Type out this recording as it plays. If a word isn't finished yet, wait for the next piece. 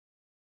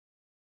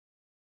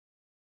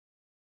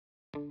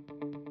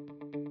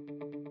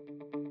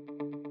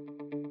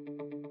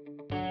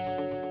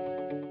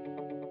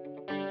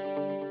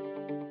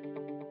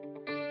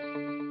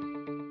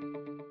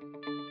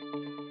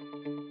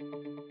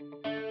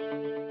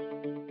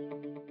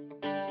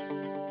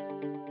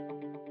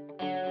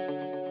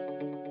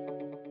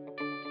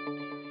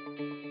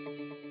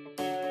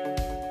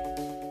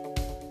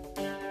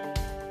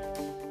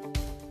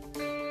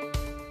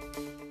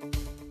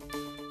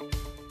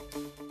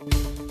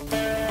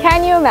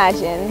can you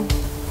imagine?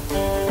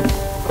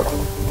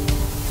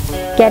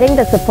 Getting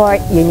the support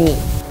you need.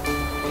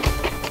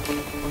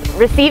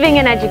 Receiving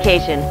an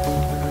education.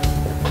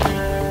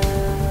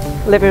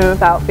 Living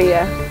without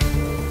fear.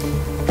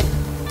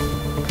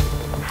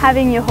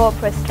 Having your hope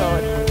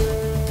restored.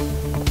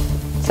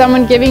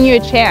 Someone giving you a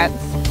chance.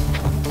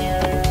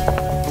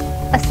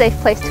 A safe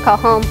place to call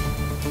home.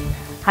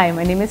 Hi,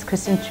 my name is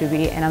Kristen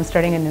Truby and I'm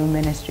starting a new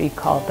ministry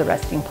called The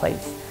Resting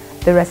Place.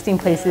 The Resting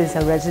Place is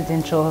a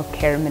residential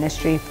care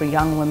ministry for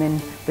young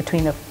women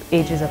between the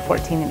ages of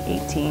 14 and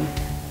 18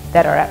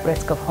 that are at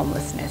risk of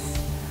homelessness.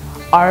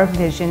 Our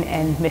vision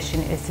and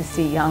mission is to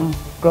see young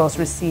girls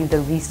receive the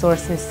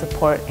resources,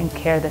 support, and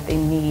care that they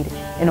need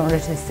in order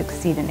to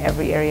succeed in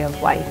every area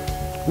of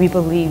life. We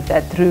believe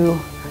that through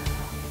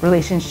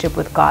relationship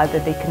with God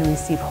that they can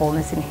receive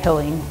wholeness and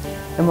healing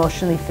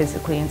emotionally,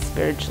 physically, and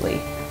spiritually.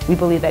 We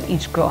believe that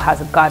each girl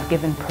has a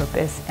God-given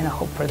purpose and a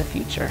hope for the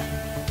future.